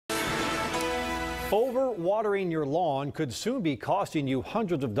Overwatering your lawn could soon be costing you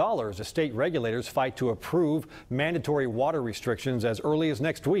hundreds of dollars as state regulators fight to approve mandatory water restrictions as early as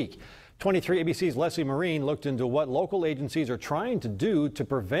next week. 23 ABC's Leslie Marine looked into what local agencies are trying to do to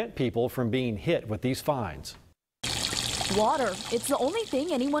prevent people from being hit with these fines. Water. It's the only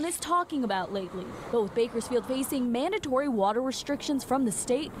thing anyone is talking about lately. But with Bakersfield facing mandatory water restrictions from the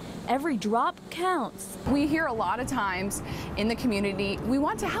state, every drop counts. We hear a lot of times in the community, we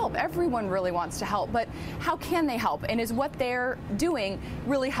want to help. Everyone really wants to help, but how can they help? And is what they're doing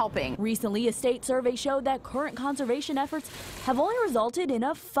really helping? Recently, a state survey showed that current conservation efforts have only resulted in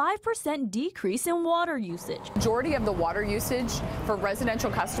a 5% decrease in water usage. Majority of the water usage for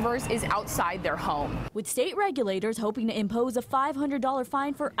residential customers is outside their home. With state regulators hoping to impose a $500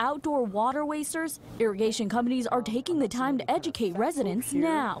 fine for outdoor water wasters, irrigation companies are taking the time to educate residents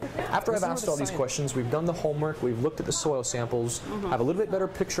now. After I've asked all these questions, we've done the homework, we've looked at the soil samples, have a little bit better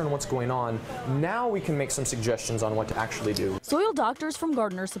picture on what's going on. Now we can make some suggestions on what to actually do. Soil doctors from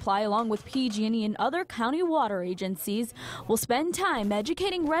Gardner Supply, along with PG&E and other county water agencies, will spend time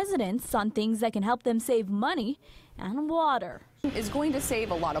educating residents on things that can help them save money and water. Is going to save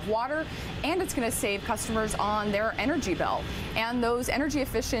a lot of water, and it's going to save customers on their energy bill. And those energy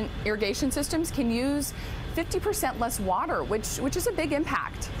efficient irrigation systems can use 50% less water, which is a big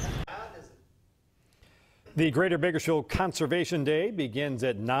impact. The Greater Bakersfield Conservation Day begins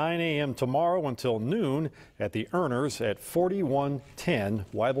at 9 a.m. tomorrow until noon at the Earners at 4110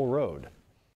 Weibel Road.